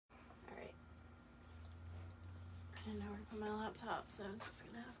on my laptop, so I'm just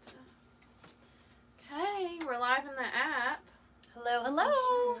gonna have to. Okay, we're live in the app. Hello, hello.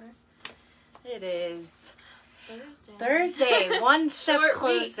 Sure. It is Thursday. One step Short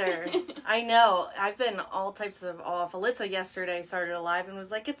closer. week. I know. I've been all types of off. Alyssa yesterday started a live and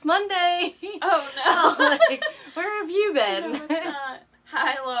was like, "It's Monday." Oh no! Like, where have you been? No, it's not.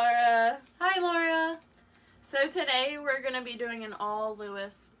 Hi, Laura. Hi, Laura. So today we're gonna be doing an all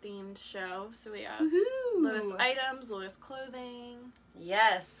Lewes-themed show. So we have Woohoo. Lewes items, Lewes clothing.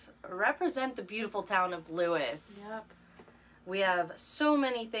 Yes, represent the beautiful town of Lewes. Yep. We have so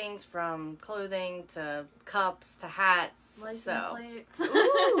many things from clothing to cups to hats. License plates.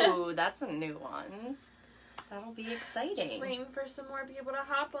 Ooh, that's a new one. That'll be exciting. Just waiting for some more people to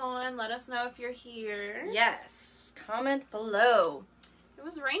hop on. Let us know if you're here. Yes. Comment below. It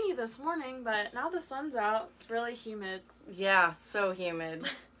was rainy this morning, but now the sun's out. It's really humid. Yeah, so humid.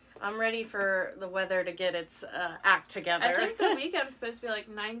 I'm ready for the weather to get its act together. I think the weekend's supposed to be like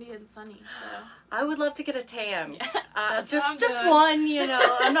 90 and sunny, so. I would love to get a tan. Yeah, that's what I'm just doing. one, you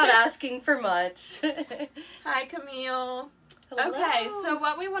know. I'm not asking for much. Hi, Camille. Hello. Okay, so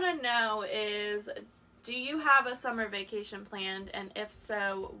what we want to know is, do you have a summer vacation planned, and if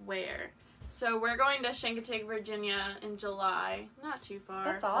so, where? So we're going to Shankatig, Virginia in July. Not too far.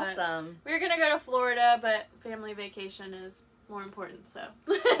 That's awesome. We're going to go to Florida, but family vacation is more important, so.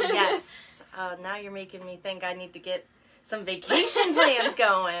 Yes. Now you're making me think I need to get some vacation plans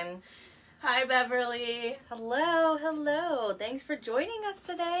going. Hi, Beverly. Hello, hello. Thanks for joining us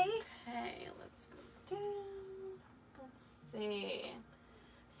today. Okay, let's go down. Let's see.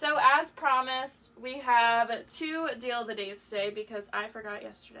 So, as promised, we have 2 deal of the days today because I forgot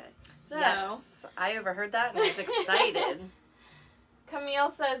yesterday. So, yes, I overheard that and I was excited. Camille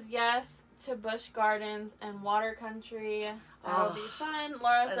says yes to Busch Gardens and Water Country. That'll be fun.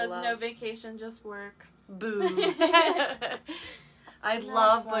 Laura says no vacation, just work. Boo. I No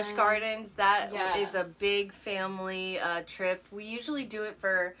love fun. Busch Gardens. That is a Yes. big family trip. We usually do it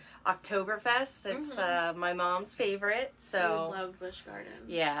for Oktoberfest. It's my mom's favorite. So We love Busch Gardens.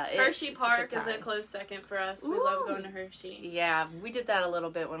 yeah, Hershey it's Park a good is a time. close second for us. We love going to Hershey. Yeah, we did that a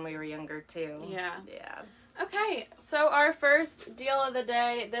little bit when we were younger too. Yeah. Yeah. Okay, so our first deal of the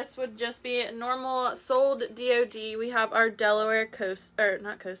day, this would just be normal sold DOD. We have our Delaware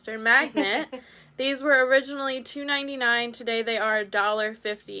magnet. These were originally $2.99. Today they are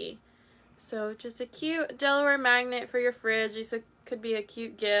 $1.50. So just a cute Delaware magnet for your fridge. These could be a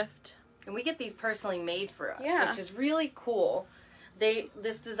cute gift. And we get these personally made for us, Yeah. which is really cool.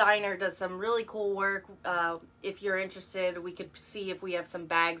 This designer does some really cool work. If you're interested, we could see if we have some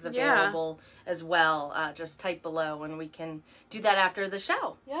bags available as well. Just type below and we can do that after the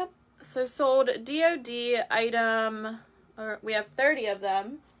show. Yep. So sold DOD item, or we have 30 of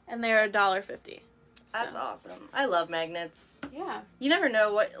them, and they're $1.50. That's awesome. I love magnets. Yeah. You never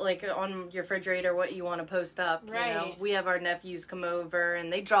know what, like, on your refrigerator, what you want to post up. Right. You know? We have our nephews come over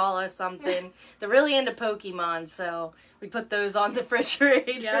and they draw us something. They're really into Pokemon, so we put those on the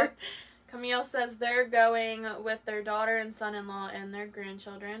refrigerator. Yep. Camille says they're going with their daughter and son-in-law and their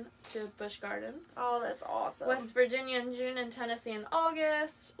grandchildren to Busch Gardens. Oh, that's awesome. West Virginia in June and Tennessee in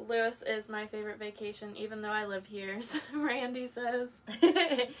August. Lewes is my favorite vacation, even though I live here, Randy says.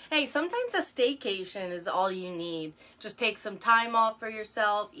 Hey, sometimes a staycation is all you need. Just take some time off for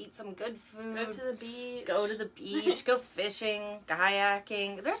yourself, eat some good food. Go to the beach. Go to the beach, go fishing,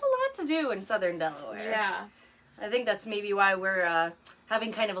 kayaking. There's a lot to do in southern Delaware. Yeah. I think that's maybe why we're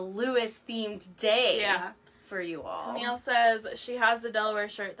having kind of a Lewes-themed day for you all. Camille says she has a Delaware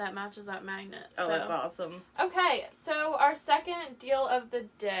shirt that matches that magnet. Oh, that's awesome. Okay, so our second deal of the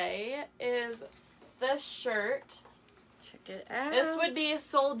day is this shirt. Check it out. This would be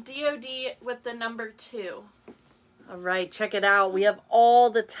sold DOD with the number 2. All right, check it out. We have all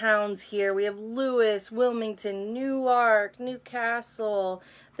the towns here. We have Lewes, Wilmington, Newark, Newcastle.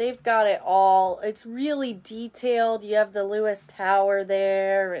 They've got it all. It's really detailed. You have the Lewes Tower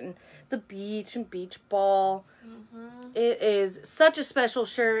there and the beach and beach ball. It is such a special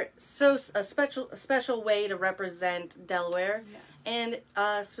shirt, a special way to represent Delaware, and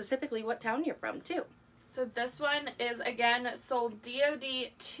specifically what town you're from too. So this one is again sold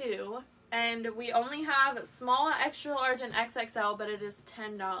DOD 2, and we only have small, extra large, and XXL, but it is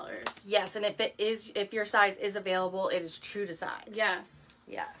 $10. Yes, and if your size is available, it is true to size. Yes.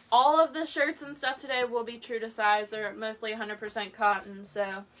 Yes. All of the shirts and stuff today will be true to size. They're mostly 100% cotton,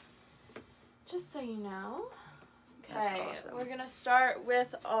 so just so you know. Okay, That's awesome. We're going to start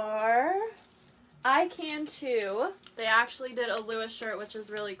with our I Can Too. They actually did a Lewes shirt, which is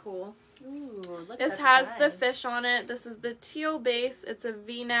really cool. Ooh, look at This that has design. the fish on it. This is the teal base. It's a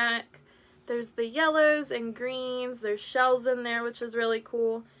V-neck. There's the yellows and greens. There's shells in there, which is really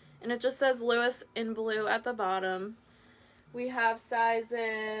cool. And it just says Lewes in blue at the bottom. We have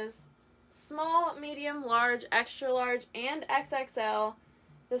sizes small, medium, large, extra large, and XXL.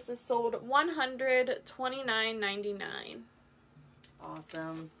 This is sold $129.99.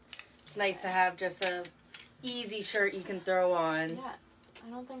 Awesome. It's nice to have just a easy shirt you can throw on. Yes. I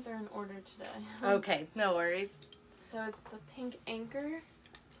don't think they're in order today. Okay, no worries. So it's the pink anchor.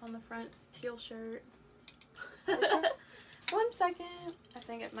 It's on the front. It's a teal shirt. Okay. 1 second. I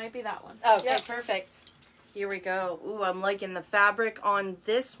think it might be that one. Okay, yep. Perfect. Here we go. Ooh, I'm liking the fabric on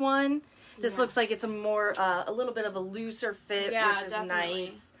this one. This looks like it's a more, a little bit of a looser fit, which is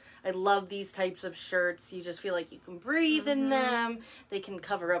nice. I love these types of shirts. You just feel like you can breathe in them. They can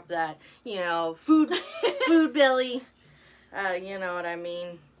cover up that, you know, food belly. You know what I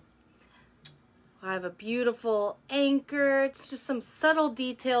mean. I have a beautiful anchor. It's just some subtle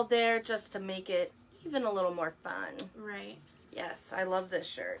detail there just to make it even a little more fun. Right. Yes, I love this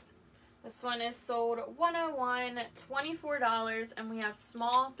shirt. This one is sold $101.24, and we have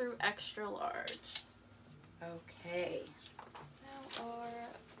small through extra large. Okay. Now our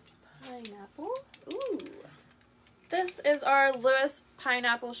pineapple. Ooh. This is our Lewes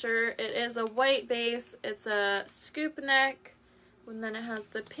pineapple shirt. It is a white base. It's a scoop neck, and then it has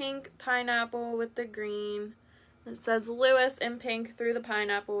the pink pineapple with the green. And it says Lewes in pink through the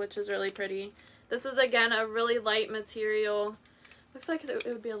pineapple, which is really pretty. This is, again, a really light material. Looks like it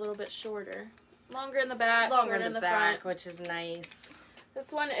would be a little bit shorter. Longer in the back, Longer shorter in the back, which is nice.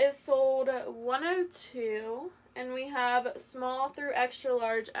 This one is sold $102, and we have small through extra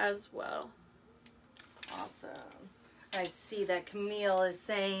large as well. Awesome. I see that Camille is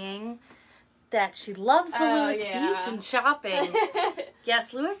saying that she loves the Lewes Beach and shopping.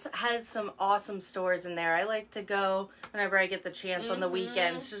 Yes, Lewes has some awesome stores in there. I like to go whenever I get the chance on the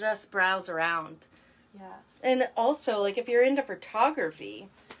weekends to just browse around. Yes. And also, like, if you're into photography,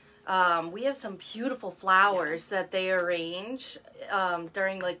 we have some beautiful flowers that they arrange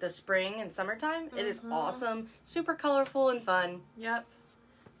during, like, the spring and summertime. It is awesome. Super colorful and fun. Yep.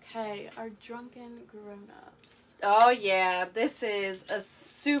 Okay, our drunken grown-ups. Oh, yeah. This is a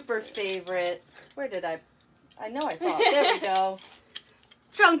super favorite. Where did I know I saw it. There we go.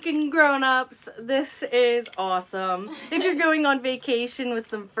 Drunken grown-ups. This is awesome. If you're going on vacation with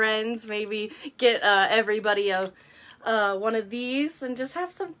some friends, maybe get everybody one of these and just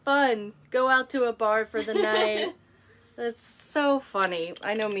have some fun. Go out to a bar for the night. That's so funny.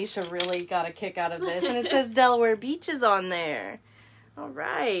 I know Misha really got a kick out of this. And it says Delaware Beaches on there. All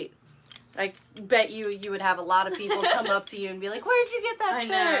right. I bet you would have a lot of people come up to you and be like, where'd you get that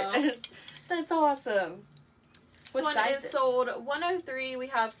shirt? That's awesome. This one is sold $103. We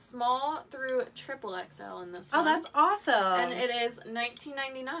have small through triple XL in this one. Oh, that's awesome. And it is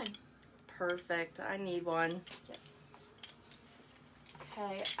 $19.99. Perfect. I need one. Yes.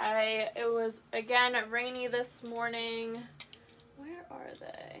 Okay. It was, again, rainy this morning. Where are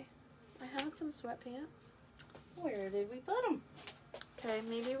they? I had some sweatpants. Where did we put them? Okay,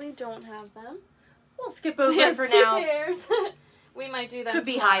 maybe we don't have them. We'll skip over it for now. Pairs. We might do that Could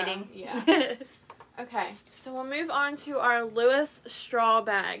be tomorrow. hiding. Yeah. Okay, so we'll move on to our Lewes straw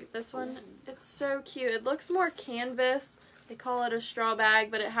bag. This one, it's so cute. It looks more canvas. They call it a straw bag,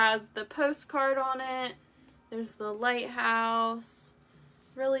 but it has the postcard on it. There's the lighthouse.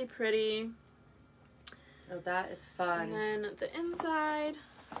 Really pretty. Oh, that is fun. And then the inside,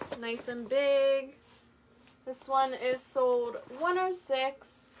 nice and big. This one is sold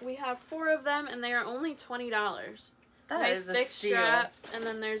 $106. We have 4 of them, and they are only $20. That nice is a thick steal. straps, and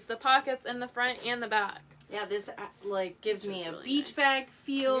then there's the pockets in the front and the back. Yeah, this like gives me a really beach bag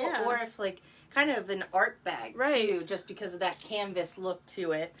feel, Yeah. or if like kind of an art bag too, just because of that canvas look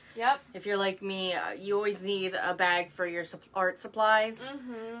to it. Yep. If you're like me, you always need a bag for your art supplies.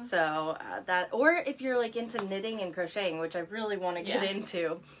 So that, or if you're like into knitting and crocheting, which I really want to get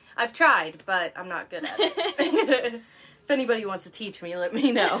into. I've tried, but I'm not good at it. If anybody wants to teach me, let me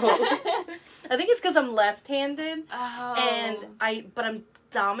know. I think it's because I'm left-handed, but I'm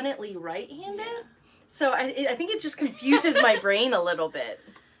dominantly right-handed. Yeah. So I think it just confuses my brain a little bit.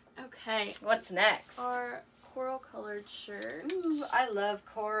 Okay. What's next? Our coral-colored shirt. Ooh, I love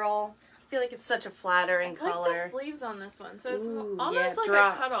coral. I feel like it's such a flattering color. I like the sleeves on this one, so it's Ooh, almost like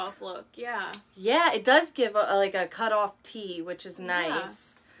drops. a cutoff look. Yeah. Yeah, it does give like a cutoff tee, which is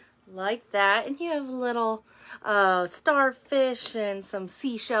nice. Like that, and you have a little starfish and some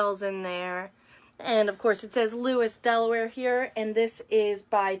seashells in there. And of course it says Lewes, Delaware here, and this is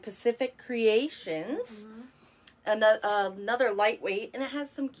by Pacific Creations. Another lightweight, and it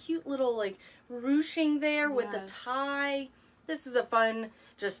has some cute little like ruching there with the tie. this is a fun,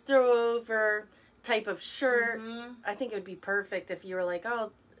 just throw over type of shirt. I think it would be perfect if you were like,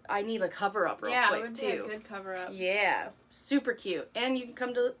 oh, I need a cover up real quick, Yeah, it would be a good cover up. Yeah, super cute. And you can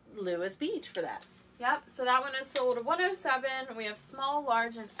come to Lewes Beach for that. Yep, so that one is sold $107. We have small,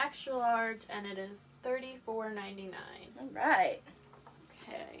 large, and extra large, and it is $34.99. All right.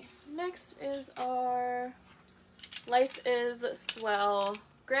 Okay, next is our Life is Swell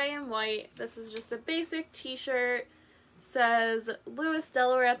gray and white. This is just a basic t-shirt. Says Lewes,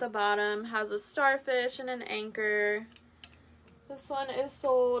 Delaware at the bottom. Has a starfish and an anchor. This one is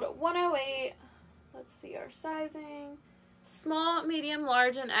sold $108. Let's see our sizing. Small, medium,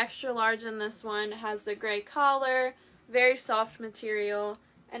 large, and extra large in this one. Has the gray collar. Very soft material.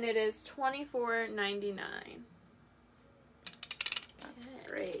 And it is $24.99. That's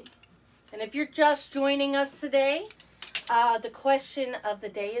great. And if you're just joining us today, the question of the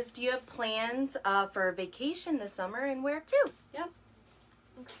day is, do you have plans for a vacation this summer and where to? Yep.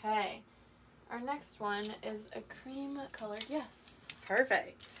 Okay. Our next one is a cream colored yes.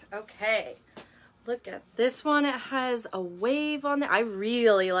 Perfect. Okay. Look at this one. It has a wave on it. I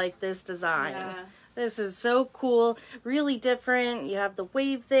really like this design. Yes. This is so cool. Really different. You have the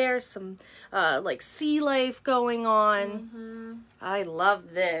wave there. Some like sea life going on. I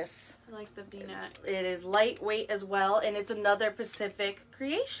love this. I like the V-neck. It is lightweight as well. And it's another Pacific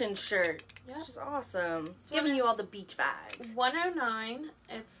Creation shirt. Yep. Which is awesome. This Giving one you is all the beach vibes. $109.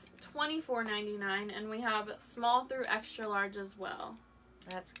 It's $24.99. And we have small through extra large as well.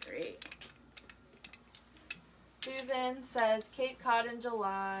 That's great. Susan says Cape Cod in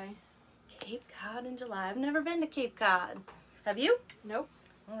July. Cape Cod in July. I've never been to Cape Cod. Have you? Nope.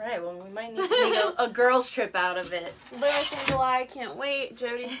 All right. Well, we might need to make a girls' trip out of it. Lewes in July. Can't wait,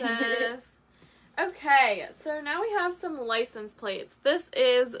 Jody says. Okay, so now we have some license plates. This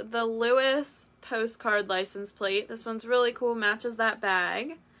is the Lewes postcard license plate. This one's really cool. Matches that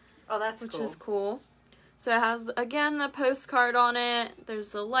bag. Oh, that's which cool. is cool. So it has, again, the postcard on it.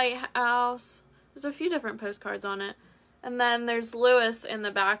 There's the lighthouse. There's a few different postcards on it. And then there's Lewes in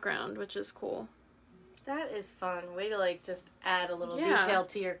the background, which is cool. That is fun. Way to, like, just add a little detail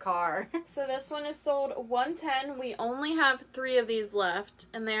to your car. So this one is sold $110. We only have 3 of these left,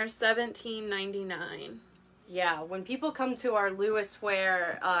 and they are $17.99. Yeah, when people come to our Lewes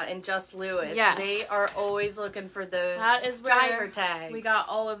wear and just Lewes, they are always looking for those that is where driver tags. We got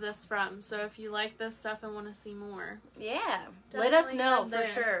all of this from. So if you like this stuff and want to see more, let us know for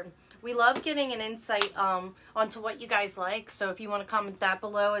sure. We love getting an insight onto what you guys like. So if you want to comment that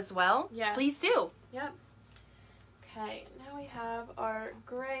below as well, please do. Yep. Okay, now we have our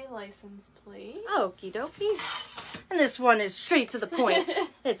gray license plate. Okie dokie. And this one is straight to the point.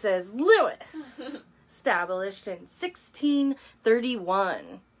 It says Lewes, established in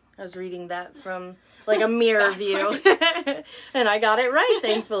 1631. I was reading that from like a mirror view. And I got it right,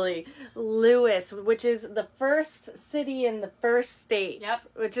 thankfully. Lewes, which is the first city in the first state. Yep.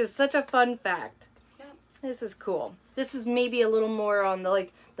 Which is such a fun fact. Yep. This is cool. This is maybe a little more on the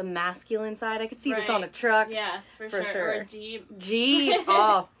the masculine side. I could see this on a truck. Yes, for sure. Or a Jeep. Jeep.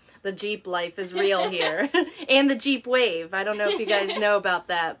 Oh, the Jeep life is real here. And the Jeep Wave. I don't know if you guys know about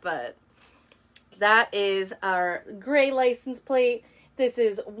that, but that is our gray license plate. This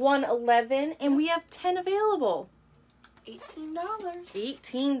is $111, and we have 10 available. $18.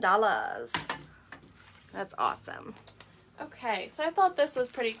 $18. That's awesome. Okay, so I thought this was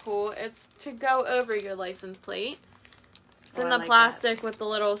pretty cool. It's to go over your license plate. It's in the plastic with the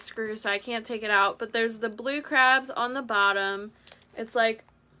little screw, so I can't take it out. But there's the blue crabs on the bottom. It's like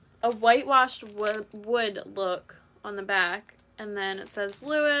a whitewashed wood look on the back. And then it says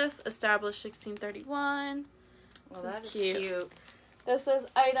Lewes, established 1631. Well, that is cute. This is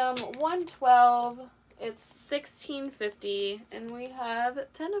item 112. It's $16.50, and we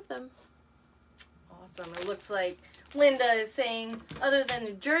have 10 of them. Awesome. It looks like Linda is saying, other than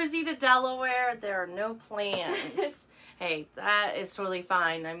New Jersey to Delaware, there are no plans. Hey, that is totally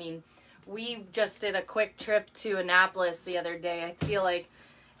fine. I mean, we just did a quick trip to Annapolis the other day. I feel like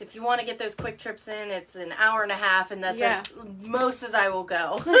if you want to get those quick trips in, it's an hour and a half, and that's as most as I will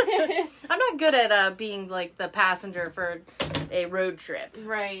go. I'm not good at being like the passenger for a road trip.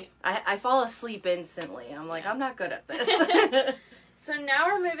 Right. I fall asleep instantly. I'm like, I'm not good at this. So now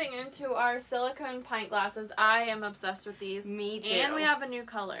we're moving into our silicone pint glasses. I am obsessed with these. Me too. And we have a new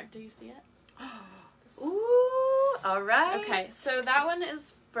color. Do you see it? Ooh, all right. Okay, so that one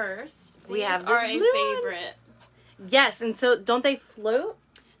is first. These we have this are a blue favorite. Yes, and so don't they float?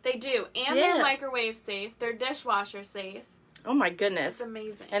 They do, and they're microwave safe. They're dishwasher safe. Oh my goodness. It's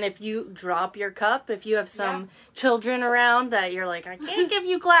amazing. And if you drop your cup, if you have some children around that you're like, I can't give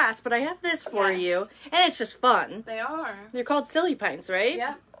you glass, but I have this for you. And it's just fun. They are. They're called silly pints, right?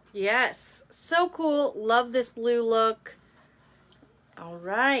 Yeah. Yes. So cool. Love this blue look. All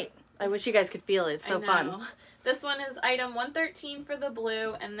right. I wish you guys could feel it. It's so fun. This one is item 113 for the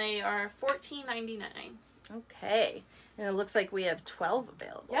blue, and they are $14.99. Okay. And it looks like we have 12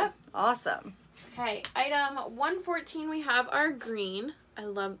 available. Yep. Awesome. Okay, item 114 we have our green. I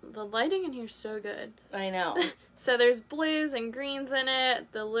love the lighting in here, so good. I know. So there's blues and greens in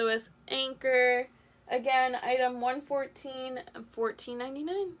it. The Lewes anchor. Again, item 114,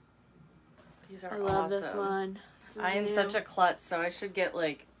 $14.99. These are I awesome. love this one. I am such a klutz, so I should get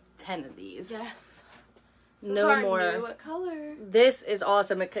like 10 of these. Yes. This is our more. New color. This is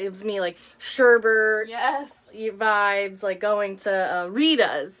awesome. It gives me like sherbet vibes, like going to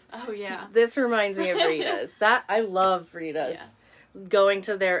Rita's. Oh yeah. This reminds me of Rita's. I love Rita's. Yes. Going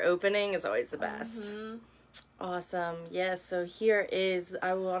to their opening is always the best. Mm-hmm. Awesome. Yes. So here is,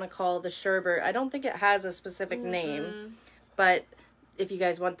 I want to call the sherbet. I don't think it has a specific name, but if you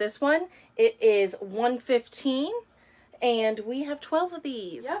guys want this one, it is $115, and we have 12 of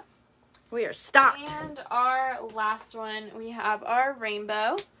these. Yep. We are stocked. And our last one, we have our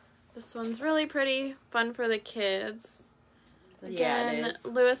rainbow. This one's really pretty, fun for the kids. Again, yeah, it is.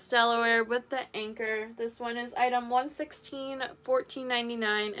 Lewes, Delaware with the anchor. This one is item 116,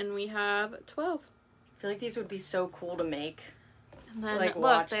 $14.99, and we have 12. I feel like these would be so cool to make. And then like,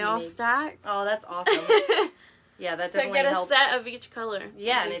 look, they all stack. Oh, that's awesome. Yeah, that definitely get a helps. set of each color.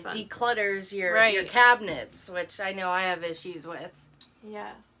 Yeah, and it declutters your cabinets, which I know I have issues with.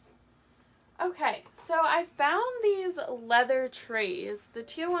 Yes. Okay, so I found these leather trays. The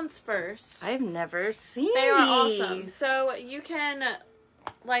teal ones first. I've never seen They are these. awesome. So you can,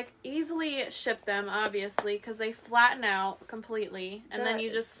 like, easily ship them, obviously, because they flatten out completely. And then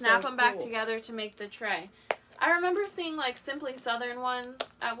you just snap them back together to make the tray. I remember seeing, like, Simply Southern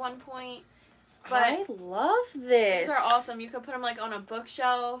ones at one point. But I love this. These are awesome. You could put them, like, on a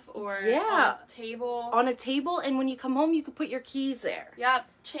bookshelf or on a table. On a table, and when you come home, you could put your keys there. Yep,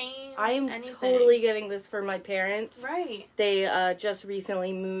 change, I am anything. totally getting this for my parents. Right. They just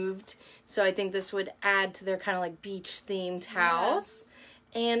recently moved, so I think this would add to their kind of, like, beach-themed house.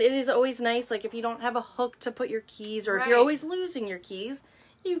 Yes. And it is always nice, like, if you don't have a hook to put your keys, or if you're always losing your keys,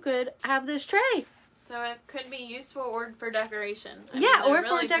 you could have this tray. So it could be useful or for decoration. Or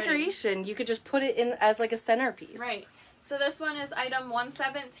for decoration. Pretty. You could just put it in as like a centerpiece. Right. So this one is item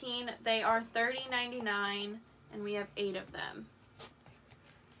 117. They are $30.99, and we have 8 of them.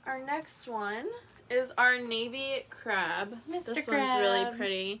 Our next one is our navy crab. This one's really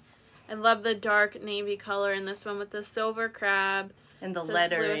pretty. I love the dark navy color in this one with the silver crab. And the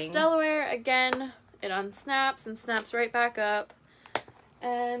lettering. Lewes, Delaware. Again, it unsnaps and snaps right back up.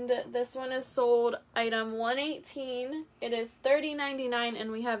 And this one is sold item 118. It is $30.99,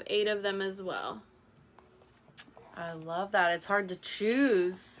 and we have 8 of them as well. I love that. It's hard to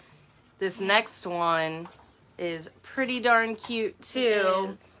choose. This next one is pretty darn cute,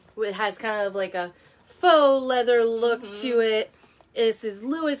 too. It has kind of like a faux leather look to it. This is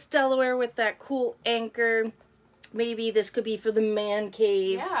Lewes, Delaware with that cool anchor. Maybe this could be for the man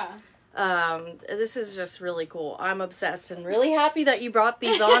cave. Yeah. This is just really cool. I'm obsessed and really happy that you brought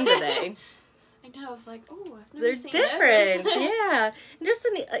these on today. I know. I was like, oh, I've never They're seen different. This. Yeah. Just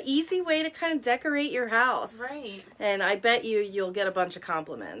an easy way to kind of decorate your house. Right. And I bet you'll get a bunch of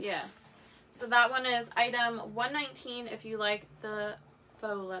compliments. Yes. So that one is item 119 if you like the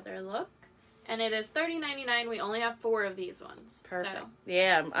faux leather look. And it is $30.99. We only have 4 of these ones. Perfect. So.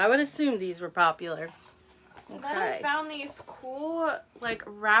 Yeah, I would assume these were popular. So then I found these cool, like,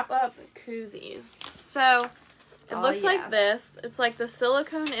 wrap-up koozies. So, it looks like this. It's like the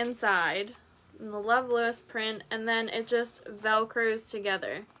silicone inside, and the Love Lewes print, and then it just Velcros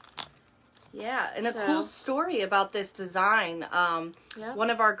together. Yeah, and a cool story about this design. One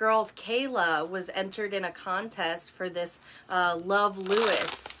of our girls, Kayla, was entered in a contest for this Love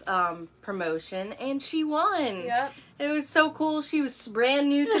Lewes promotion, and she won. Yep. It was so cool. She was brand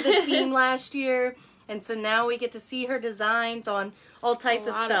new to the team last year. And so now we get to see her designs on all type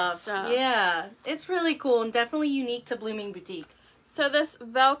of stuff. Yeah, it's really cool and definitely unique to Blooming Boutique. So this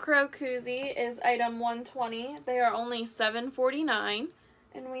Velcro koozie is item 120. They are only $7.49,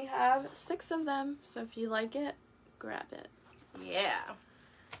 and we have 6 of them. So if you like it, grab it. Yeah.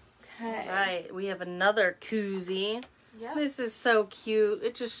 Okay. All right, we have another koozie. Yep. This is so cute.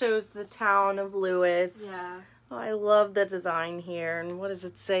 It just shows the town of Lewes. Yeah. Oh, I love the design here. And what does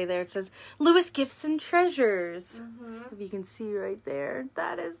it say there? It says, Lewes Gifts and Treasures. If you can see right there.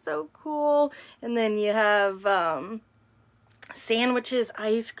 That is so cool. And then you have sandwiches,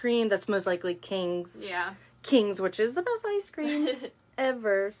 ice cream. That's most likely King's. Yeah. King's, which is the best ice cream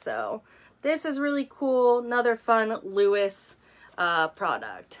ever. So this is really cool. Another fun Lewes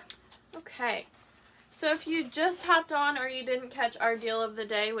product. Okay. So if you just hopped on or you didn't catch our deal of the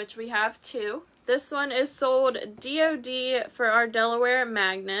day, which we have two, this one is sold DOD for our Delaware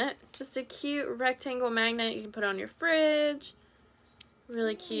magnet. Just a cute rectangle magnet you can put on your fridge.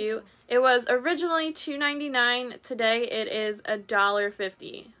 Really cute. It was originally $2.99. Today it is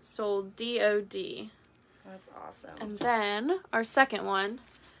 $1.50. Sold DOD. That's awesome. And then our second one,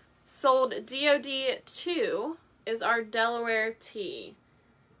 sold DOD 2, is our Delaware tee.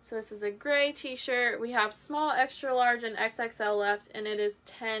 So this is a gray t-shirt. We have small, extra large, and XXL left, and it is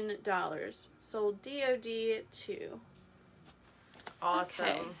 $10. Sold DOD 2.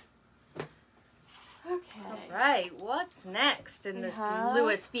 Awesome. Okay. All right. What's next in this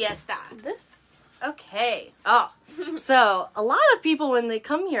Lewes Fiesta? This. Okay. Oh, so a lot of people when they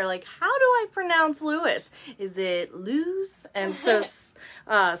come here, like, how do I pronounce Lewes? Is it Lewes? And so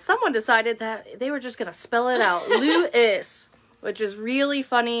someone decided that they were just going to spell it out. Lewes, which is really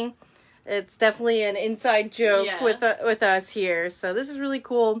funny. It's definitely an inside joke with us here. So this is really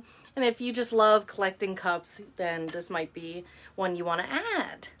cool. And if you just love collecting cups, then this might be one you want to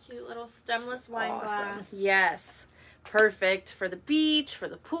add. Cute little stemless wine glass. Yes. Perfect for the beach, for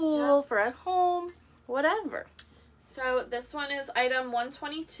the pool, for at home, whatever. So this one is item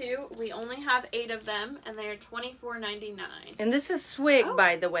 122. We only have 8 of them, and they are $24.99. And this is swig,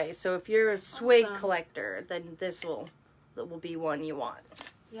 by the way. So if you're a swig collector, then this will be one you want.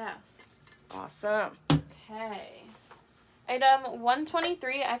 Yes. Awesome. Okay. Item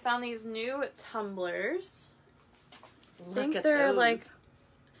 123, I found these new tumblers. Look at they're those. like,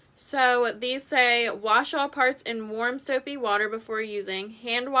 so these say wash all parts in warm soapy water before using,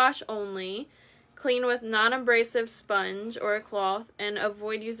 hand wash only, clean with non-abrasive sponge or a cloth, and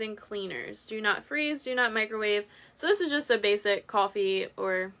avoid using cleaners. Do not freeze, do not microwave. So this is just a basic coffee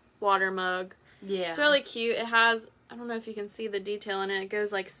or water mug. Yeah. It's really cute. It has, I don't know if you can see the detail in it. It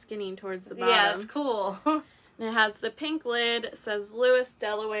goes like skinny towards the bottom. Yeah, it's cool. And it has the pink lid. It says Lewes,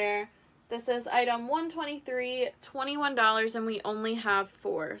 Delaware. This is item 123, $21, and we only have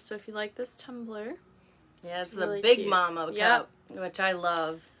 4. So if you like this tumbler. Yeah, it's really the Big cute. Mama cup, which I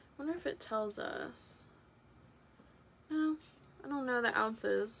love. I wonder if it tells us. No, I don't know the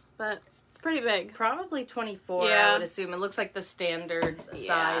ounces, but it's pretty big. Probably 24, Yeah. I would assume. It looks like the standard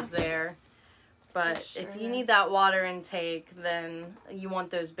size there. But Sure. if you need that water intake, then you want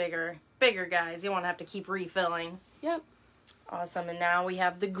those bigger guys. You won't have to keep refilling. Yep. Awesome. And now we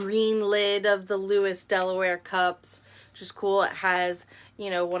have the green lid of the Lewes Delaware cups, which is cool. It has,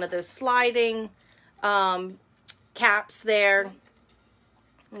 one of those sliding caps there.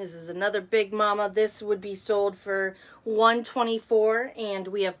 This is another Big Mama. This would be sold for $124, and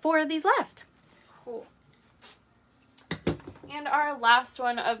we have 4 of these left. Cool. And our last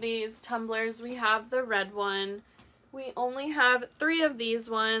one of these tumblers, we have the red one. We only have 3 of these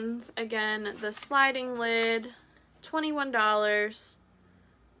ones. Again, the sliding lid, $21.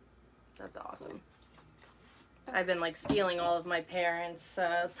 That's awesome. I've been stealing all of my parents'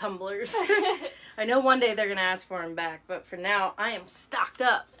 tumblers. I know one day they're going to ask for them back, but for now, I am stocked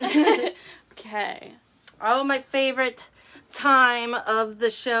up. Okay. Oh, my favorite time of the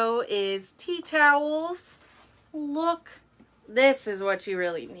show is tea towels. Look, this is what you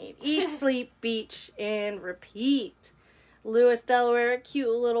really need. Eat, sleep, beach, and repeat. Lewes, Delaware,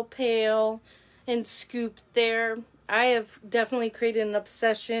 cute little pail and scoop there. I have definitely created an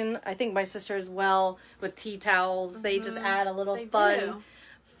obsession, I think my sister as well, with tea towels. They just add a little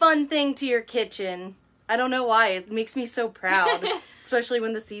fun thing to your kitchen. I don't know why. It makes me so proud. Especially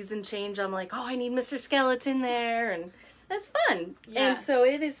when the season change. I'm like, oh, I need Mr. Skeleton there. And that's fun. Yes. And so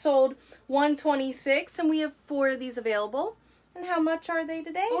it is sold $126, and we have 4 of these available. And how much are they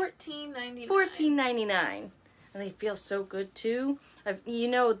today? $14.99. $14.99. And they feel so good, too.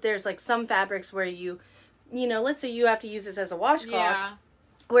 There's some fabrics where let's say you have to use this as a washcloth. Yeah.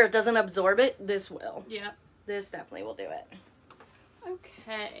 Where it doesn't absorb it, this will. Yep. This definitely will do it.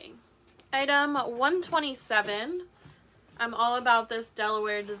 Okay. Item 127. I'm all about this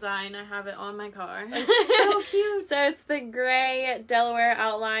Delaware design. I have it on my car. It's so cute. So it's the gray Delaware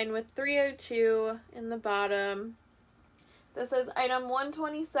outline with 302 in the bottom. This is item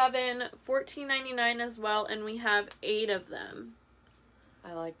 127, $14.99 as well, and we have 8 of them.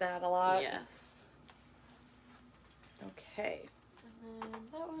 I like that a lot. Yes. Okay. And then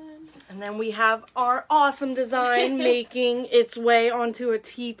that one. And then we have our awesome design making its way onto a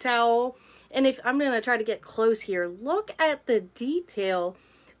tea towel. And I'm going to try to get close here. Look at the detail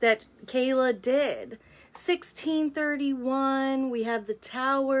that Kayla did. 1631. We have the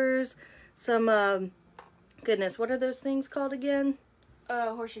towers. Some, goodness, what are those things called again?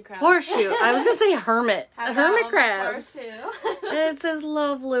 Horseshoe crab. Horseshoe. I was going to say hermit. Hermit crabs. Too. And it says,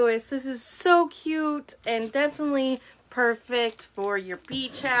 Love Lewes. This is so cute and definitely perfect for your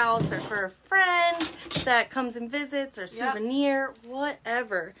beach house or for a friend that comes and visits or souvenir,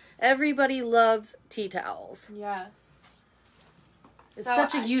 whatever. Everybody loves tea towels. Yes. It's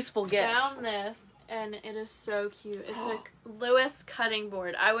such a useful gift. I found this and it is so cute. It's a Lewes cutting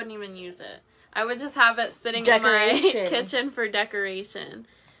board. I wouldn't even use it. I would just have it sitting in my kitchen for decoration.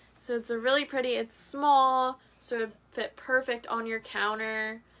 So it's a really pretty, it's small, so it would fit perfect on your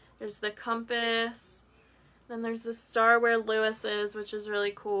counter. There's the compass. Then there's the star where Lewes is, which is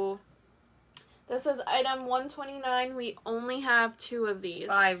really cool. This is item 129. We only have 2 of these.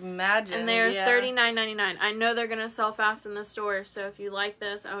 I imagine. And they're $39.99. I know they're going to sell fast in the store, so if you like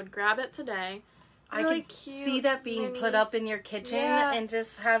this, I would grab it today. Really I could see that being put up in your kitchen and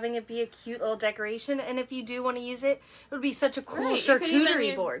just having it be a cute little decoration. And if you do want to use it, it would be such a cool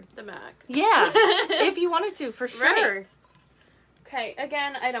charcuterie board. The back. Yeah, if you wanted to, for sure. Right. Okay,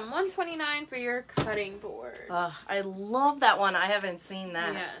 again, item 129 for your cutting board. I love that one. I haven't seen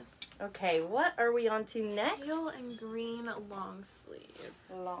that. Yes. Okay, what are we on to next? Teal and green long sleeve.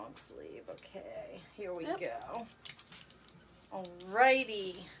 Long sleeve. Okay, here we go.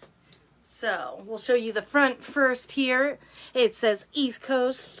 Alrighty. So, we'll show you the front first here. It says East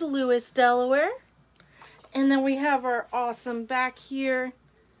Coast, Lewes, Delaware. And then we have our awesome back here.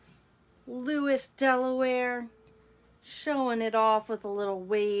 Lewes, Delaware. Showing it off with a little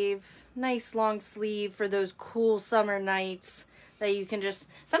wave. Nice long sleeve for those cool summer nights that you can just...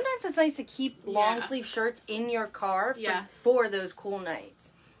 Sometimes it's nice to keep long sleeve shirts in your car for those cool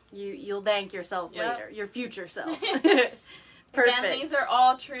nights. You'll thank yourself later. Your future self. Perfect. Again, these are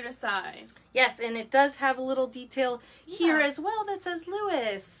all true to size. Yes, and it does have a little detail here as well that says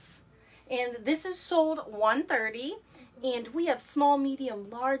Lewes. And this is sold $130. And we have small, medium,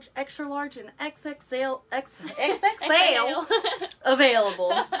 large, extra large, and XXL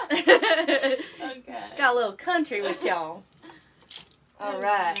available. Okay. Got a little country with y'all. All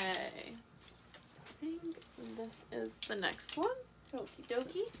right. Okay. I think this is the next one. Okie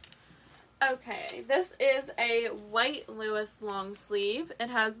dokie. Okay, this is a white Lewes long sleeve.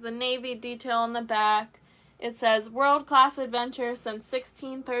 It has the navy detail on the back. It says World Class Adventure since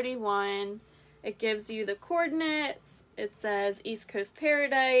 1631. It gives you the coordinates. It says East Coast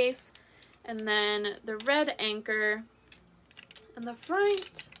Paradise. And then the red anchor. And the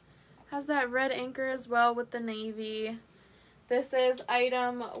front has that red anchor as well with the navy. This is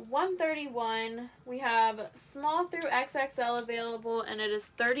item 131. We have small through XXL available, and it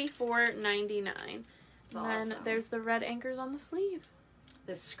is $34.99. And then there's the red anchors on the sleeve.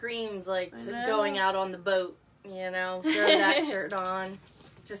 This screams like going out on the boat, you know, throw that shirt on.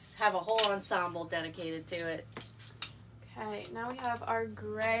 Just have a whole ensemble dedicated to it. Okay, now we have our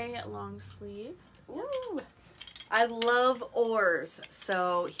gray long sleeve. Ooh. I love oars.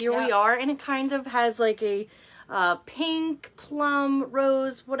 So here we are, and it kind of has like a pink, plum,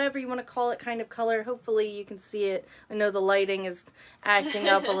 rose, whatever you want to call it kind of color. Hopefully you can see it. I know the lighting is acting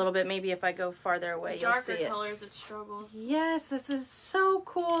up a little bit. Maybe if I go farther away, you'll see it. Darker colors, it struggles. Yes, this is so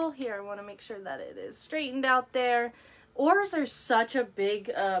cool. Here, I want to make sure that it is straightened out there. Oars are such a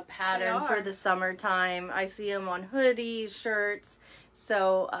big pattern for the summertime. I see them on hoodies, shirts.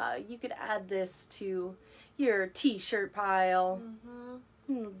 So you could add this to your t-shirt pile.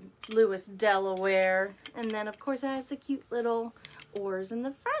 Lewes, Delaware. And then, of course, it has the cute little oars in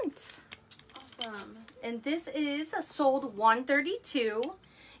the front. Awesome. And this is sold $132.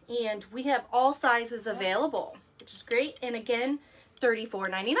 And we have all sizes available, which is great. And again,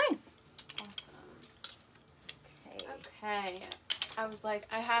 $34.99. Okay, I was like,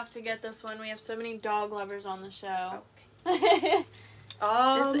 I have to get this one. We have so many dog lovers on the show. Okay.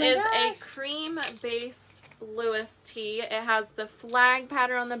 This is a cream-based Lewes tee. It has the flag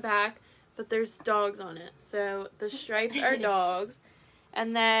pattern on the back, but there's dogs on it. So the stripes are dogs.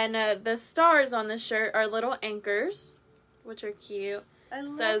 And then the stars on the shirt are little anchors, which are cute. It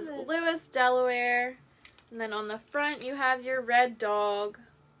says Lewes, Delaware. And then on the front, you have your red dog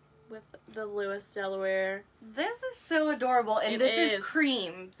with the Lewes, Delaware. This is so adorable, and this is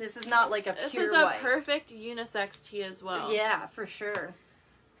cream. This is not like a pure white. This is a perfect unisex tee as well. Yeah, for sure.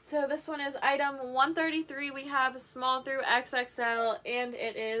 So this one is item 133. We have small through XXL, and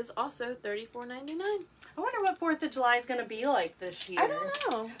it is also $34.99. I wonder what 4th of July is going to be like this year. I don't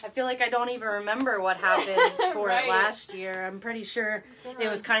know. I feel like I don't even remember what happened for it last year. I'm pretty sure it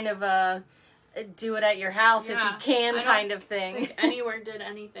was kind of a do it at your house if you can, kind of I thing. think anywhere did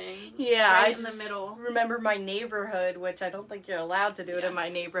anything. Yeah, right in the middle. Remember my neighborhood, which I don't think you're allowed to do it in my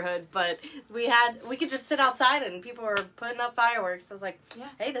neighborhood, but we could just sit outside and people were putting up fireworks. I was like,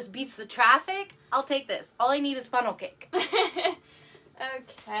 hey, this beats the traffic. I'll take this. All I need is funnel cake. Okay,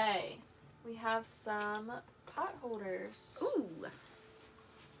 we have some pot holders. Ooh.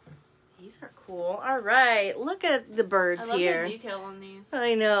 These are cool. All right, look at the birds here. I love the detail on these.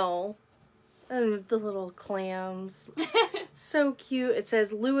 I know. And the little clams. So cute. It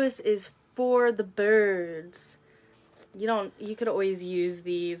says Lewes is for the birds. You could always use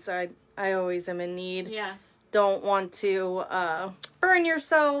these. I always am in need. Yes. Don't want to burn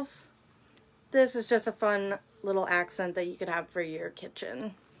yourself. This is just a fun little accent that you could have for your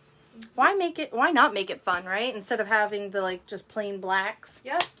kitchen. Why not make it fun, right? Instead of having the just plain blacks.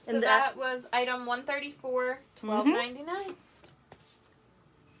 Yep. So that was item 134, $12.99.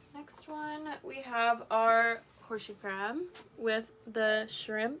 Next one, we have our horseshoe crab with the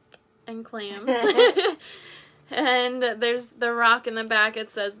shrimp and clams. And there's the rock in the back. It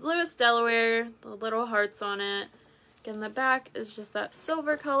says Lewes, Delaware, the little hearts on it. Again, the back is just that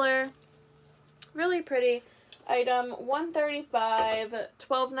silver color. Really pretty. Item 135,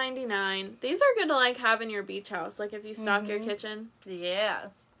 $12.99. These are good to have in your beach house, if you stock your kitchen. Yeah.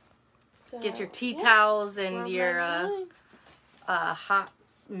 So, get your tea towels and your hot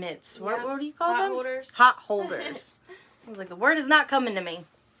mitts. What do you call them? Hot holders. Hot holders. I was like, the word is not coming to me.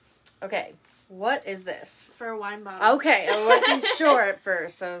 Okay, what is this? It's for a wine bottle. Okay, I wasn't sure at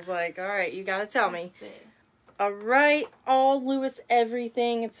first. I was like, all right, you gotta tell me. All right, all Lewes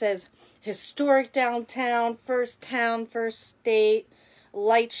everything. It says historic downtown, first state,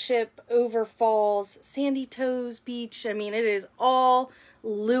 lightship over falls, Sandy Toes Beach. I mean, it is all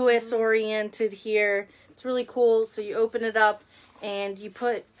Lewes oriented here. It's really cool. So you open it up and you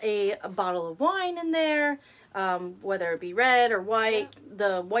put a bottle of wine in there, whether it be red or white.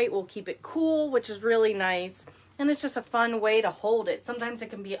 The white will keep it cool, which is really nice. And it's just a fun way to hold it. Sometimes it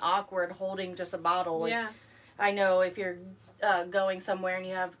can be awkward holding just a bottle. I know if you're going somewhere and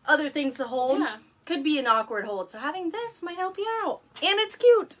you have other things to hold, could be an awkward hold. So having this might help you out. And it's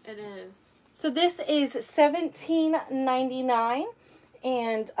cute. It is. So this is $17.99.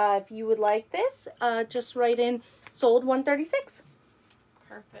 And if you would like this, just write in sold 136.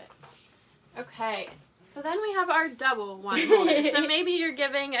 Perfect. Okay. So then we have our double wine holders. So maybe you're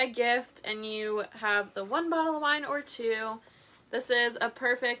giving a gift and you have the one bottle of wine or two. This is a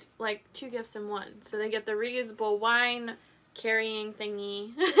perfect, 2 gifts in one. So they get the reusable wine carrying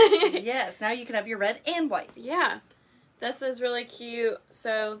thingy. Yes, now you can have your red and white. Yeah. This is really cute.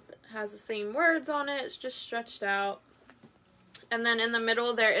 So it has the same words on it. It's just stretched out. And then in the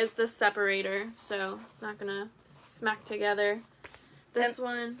middle there is the separator. So it's not going to smack together. This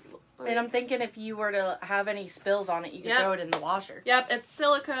one... And I'm thinking if you were to have any spills on it, you could throw it in the washer. Yep, it's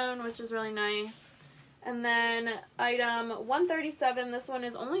silicone, which is really nice. And then item 137, this one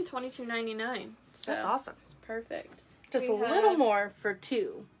is only $22.99. So that's awesome. It's perfect. Just a little more for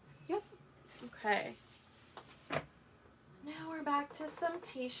 2. Yep. Okay. Now we're back to some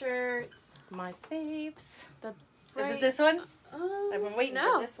T-shirts. My faves. Is it this one? I've been waiting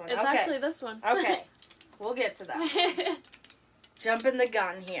for this one. It's actually this one. Okay. We'll get to that. Jumping the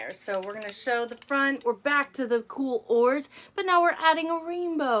gun here. So we're going to show the front. We're back to the cool oars, but now we're adding a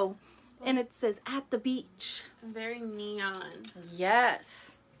rainbow. And it says at the beach. Very neon.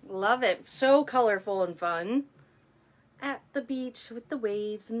 Yes. Love it. So colorful and fun. At the beach with the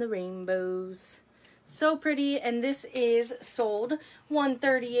waves and the rainbows. So pretty. And this is sold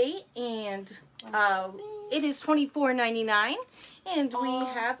 $138 and it is $24.99. And we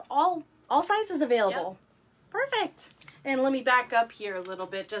have all sizes available. Yep. Perfect. And let me back up here a little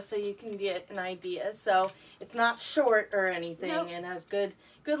bit just so you can get an idea. So it's not short or anything and has good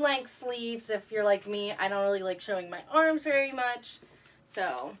length sleeves. If you're like me, I don't really like showing my arms very much.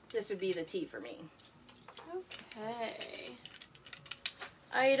 So this would be the tee for me. Okay.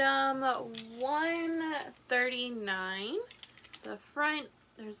 Item 139. The front,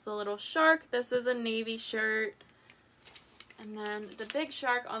 there's the little shark. This is a navy shirt. And then the big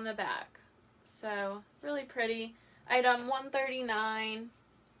shark on the back. So really pretty. Item 139,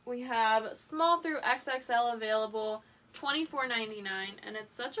 we have small through XXL available, $24.99, and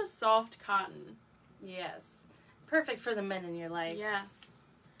it's such a soft cotton. Yes. Perfect for the men in your life. Yes.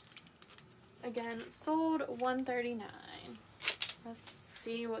 Again, sold $139. Let's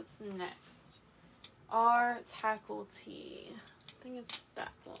see what's next. Our tackle tee. I think it's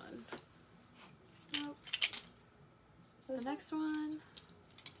that one. Nope. The next one.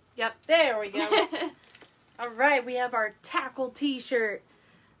 Yep. There we go. All right, we have our tackle T-shirt.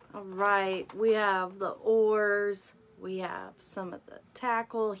 All right, we have the oars. We have some of the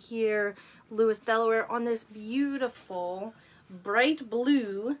tackle here. Lewes, Delaware on this beautiful bright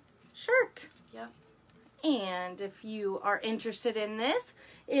blue shirt. Yep. And if you are interested in this,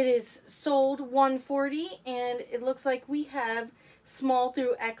 it is sold $140, and it looks like we have small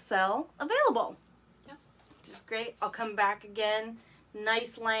through XL available. Yep. Which is great. I'll come back again.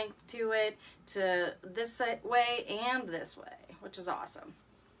 Nice length to it, to this way and this way, which is awesome.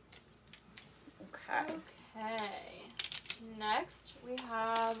 Okay. Okay. Next, we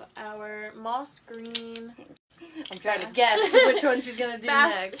have our moss green. I'm trying to guess which one she's going to do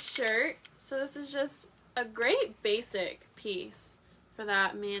next. Shirt. So this is just a great basic piece for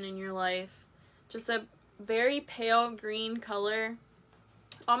that man in your life. Just a very pale green color.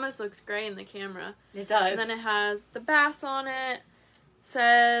 Almost looks gray in the camera. It does. And then it has the bass on it. It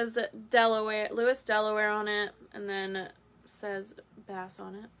says Delaware, Lewes, Delaware on it. And then it says bass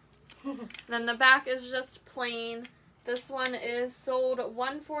on it. And then the back is just plain. This one is sold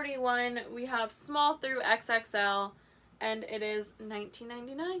 $141. We have small through XXL, and it is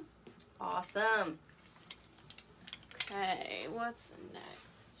 $19.99. Awesome. Okay, what's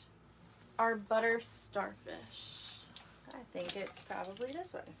next? Our butter starfish. I think it's probably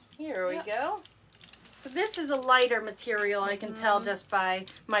this one. Here we go. So this is a lighter material. I can tell just by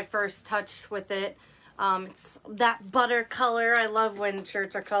my first touch with it. It's that butter color. I love when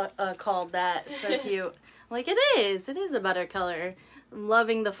shirts are called that. It's so cute. Like, it is a butter color. I'm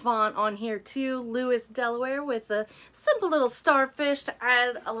loving the font on here too. Lewes, Delaware, with a simple little starfish to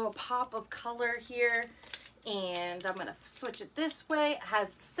add a little pop of color here. And I'm going to switch it this way. It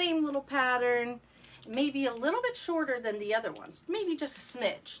has the same little pattern. Maybe a little bit shorter than the other ones. Maybe just a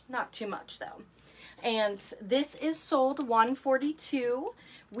smidge. Not too much though. And this is sold $142.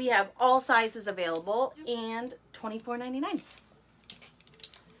 We have all sizes available and $24.99.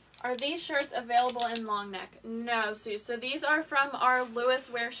 Are these shirts available in long neck? No, Sue. So these are from our Lewes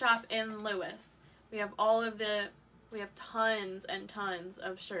wear shop in Lewes. We have we have tons and tons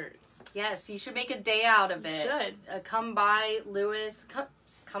of shirts. Yes, you should make a day out of it. You should. Come by Lewes.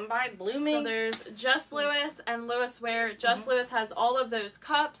 Come by Blooming. So there's Just Lewes and Lewes Wear. Just Lewes has all of those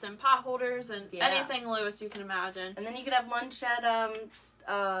cups and pot holders and anything Lewes you can imagine. And then you could have lunch at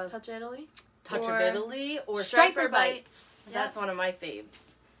Touch Italy. Touch of Italy or Striper Bites. Yep. That's one of my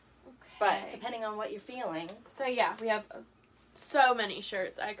faves. Okay. But depending on what you're feeling. So yeah, we have so many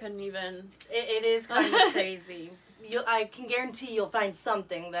shirts. I couldn't even. It is kind of crazy. I can guarantee you'll find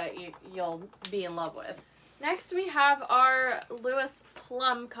something that you'll be in love with. Next we have our Lewes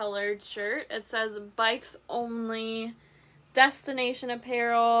plum colored shirt. It says bikes only, destination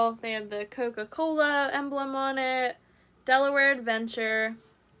apparel. They have the Coca-Cola emblem on it. Delaware Adventure.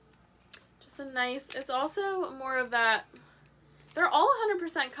 Just a nice, it's also more of that, they're all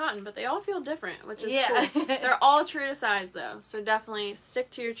 100% cotton, but they all feel different, which is cool. They're all true to size though, so definitely stick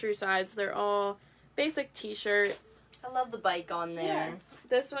to your true size. They're all basic t-shirts. I love the bike on there. Yes.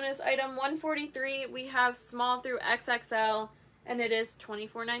 This one is item 143. We have small through XXL, and it is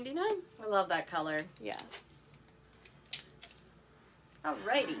 $24.99. I love that color. Yes.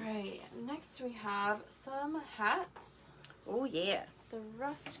 Alrighty. Alright, next we have some hats. Oh yeah. The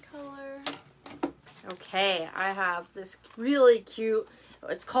rust color. Okay, I have this really cute,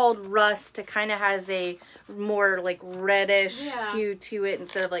 it's called Rust. It kind of has a more like reddish hue to it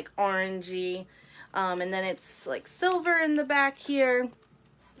instead of like orangey. And then it's like silver in the back here.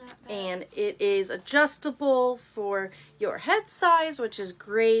 And it is adjustable for your head size, which is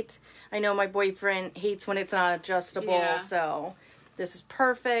great. I know my boyfriend hates when it's not adjustable, so this is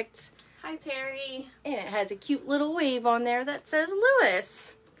perfect. Hi, Terry. And it has a cute little wave on there that says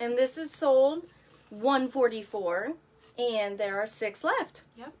Lewes. And this is sold $144, and there are 6 left.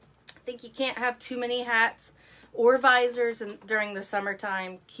 Yep. I think you can't have too many hats or visors during the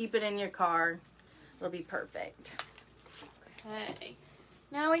summertime. Keep it in your car. It'll be perfect. Okay.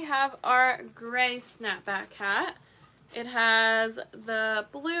 Now we have our gray snapback hat. It has the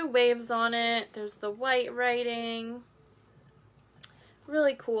blue waves on it. There's the white writing.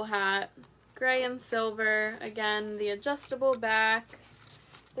 Really cool hat. Gray and silver. Again, the adjustable back.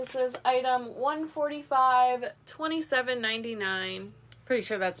 This is item 145, $27.99. Pretty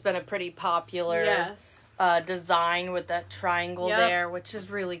sure that's been a pretty popular design with that triangle there, which is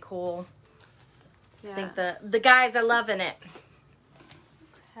really cool. Yes. I think the guys are loving it.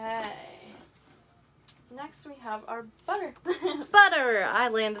 Okay. Next we have our butter. Butter! I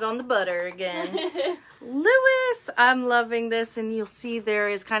landed on the butter again. Lewes! I'm loving this, and you'll see there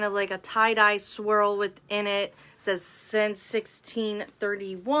is kind of like a tie-dye swirl within it. It says since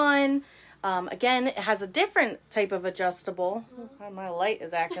 1631. Again, it has a different type of adjustable. Oh, my light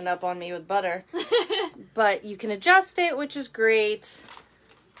is acting up on me with butter. But you can adjust it, which is great.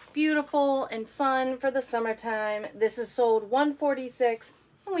 Beautiful and fun for the summertime. This is sold $146,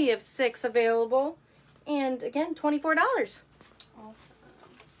 and we have 6 available. And again, $24. Awesome.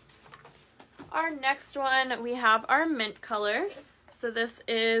 Our next one, we have our mint color. So this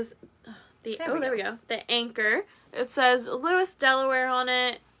is there we go. The anchor. It says Lewes, Delaware on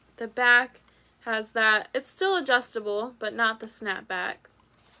it. The back has that. It's still adjustable, but not the snapback.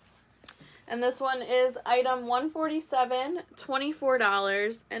 And this one is item 147,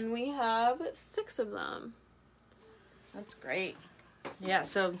 $24, and we have 6 of them. That's great. Yeah,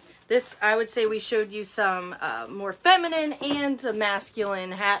 so this, I would say we showed you some more feminine and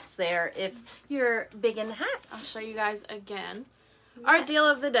masculine hats there if you're big in hats. I'll show you guys again. Yes. Our deal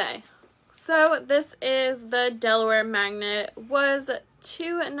of the day. So this is the Delaware magnet. Was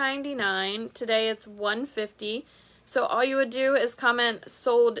 $2.99. Today it's $1.50. So all you would do is comment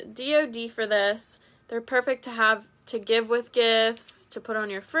sold DOD for this. They're perfect to have to give with gifts, to put on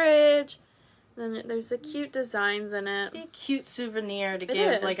your fridge. Then there's the cute designs in it. Be a cute souvenir to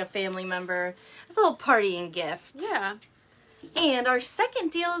give like a family member. It's a little partying gift. Yeah. And our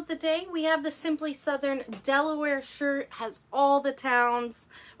second deal of the day, we have the Simply Southern Delaware shirt. Has all the towns.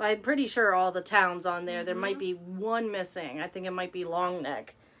 Well, I'm pretty sure all the towns on there. There might be one missing. I think it might be long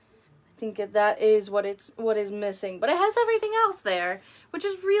neck. I think that is what is missing. But it has everything else there, which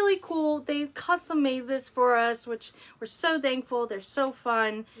is really cool. They custom made this for us, which we're so thankful. They're so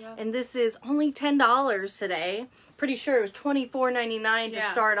fun. Yep. And this is only $10 today. Pretty sure it was $24.99 to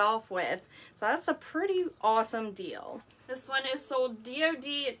start off with. So that's a pretty awesome deal. This one is sold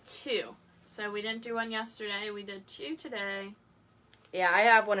DOD 2. So we didn't do one yesterday. We did 2 today. Yeah, I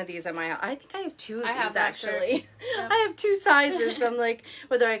have one of these at my house. I think I have 2 of these, actually. Yep. I have 2 sizes. I'm like,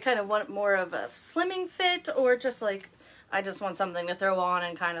 whether I kind of want more of a slimming fit or just like, I just want something to throw on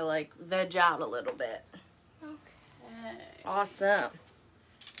and kind of like veg out a little bit. Okay. Awesome.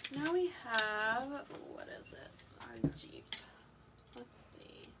 Now we have, what is it? Our Jeep. Let's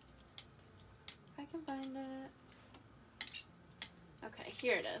see. If I can find it. Okay,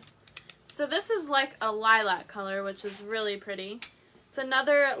 here it is. So this is like a lilac color, which is really pretty. It's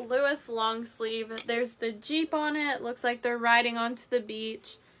another Lewes long sleeve. There's the Jeep on it. Looks like they're riding onto the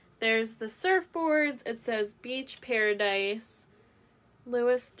beach. There's the surfboards. It says Beach Paradise.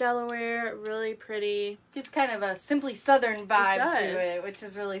 Lewes, Delaware. Really pretty. Gives kind of a Simply Southern vibe to it, which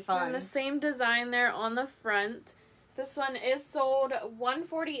is really fun. And the same design there on the front. This one is sold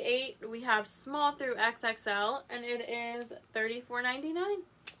 $148. We have small through XXL, and it is $34.99.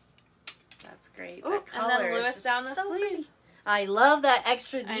 That's great. Ooh, and then Lewes down the sleeve. Pretty. I love that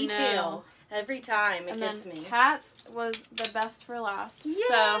extra detail. Every time it gets me. Cats was the best for last. Yay!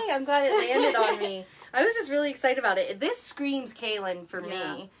 So. I'm glad it landed on me. I was just really excited about it. This screams Caelan for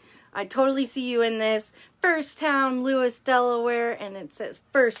me. I totally see you in this. First town, Lewes, Delaware, and it says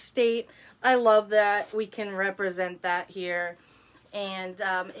first state. I love that. We can represent that here. And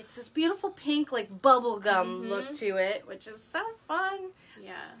it's this beautiful pink, like bubblegum look to it, which is so fun.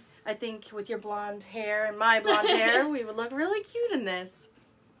 Yes. I think with your blonde hair and my blonde hair, we would look really cute in this.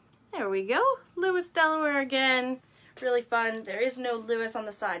 There we go. Lewes, Delaware again. Really fun. There is no Lewes on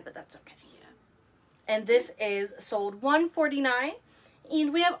the side, but that's okay. Yeah. And this is sold $149,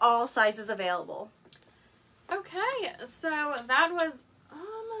 and we have all sizes available. Okay, so that was.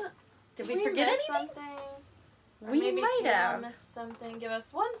 Did we forget anything? Something? We might have missed something. Give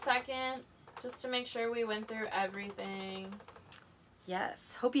us 1 second, just to make sure we went through everything.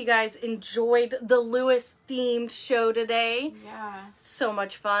 Yes. Hope you guys enjoyed the Lewes-themed show today. Yeah. So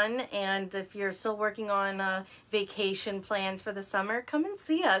much fun. And if you're still working on vacation plans for the summer, come and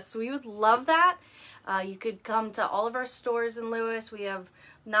see us. We would love that. You could come to all of our stores in Lewes. We have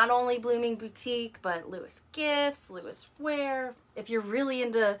not only Blooming Boutique, but Lewes Gifts, Lewes Wear. If you're really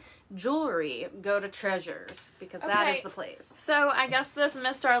into jewelry, go to Treasures, because that is the place. So I guess this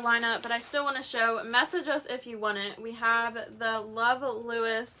missed our lineup, but I still want to show. Message us if you want it. We have the Love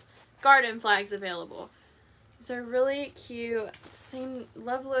Lewes garden flags available. These are really cute. Same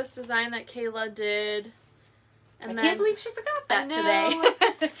Love Lewes design that Kayla did. And I can't believe she forgot that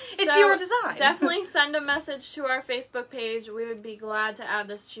today. It's your design. Definitely send a message to our Facebook page. We would be glad to add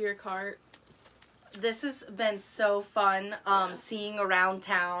this to your cart. This has been so fun seeing around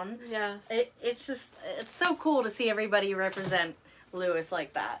town. Yes. It's so cool to see everybody represent Lewes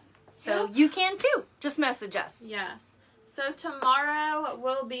like that. So you can too. Just message us. Yes. So tomorrow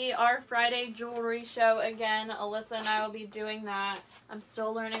will be our Friday jewelry show again. Alyssa and I will be doing that. I'm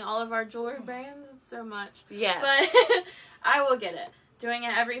still learning all of our jewelry brands. It's so much. Yes. But I will get it. doing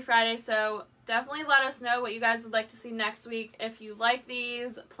it every Friday, so definitely let us know what you guys would like to see next week. If you like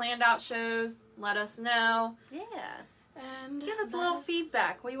these planned out shows, let us know. Yeah. And give us a little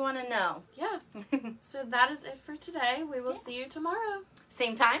feedback. We want to know. Yeah. So that is it for today. We will see you tomorrow.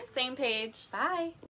 Same time. Same page. Bye.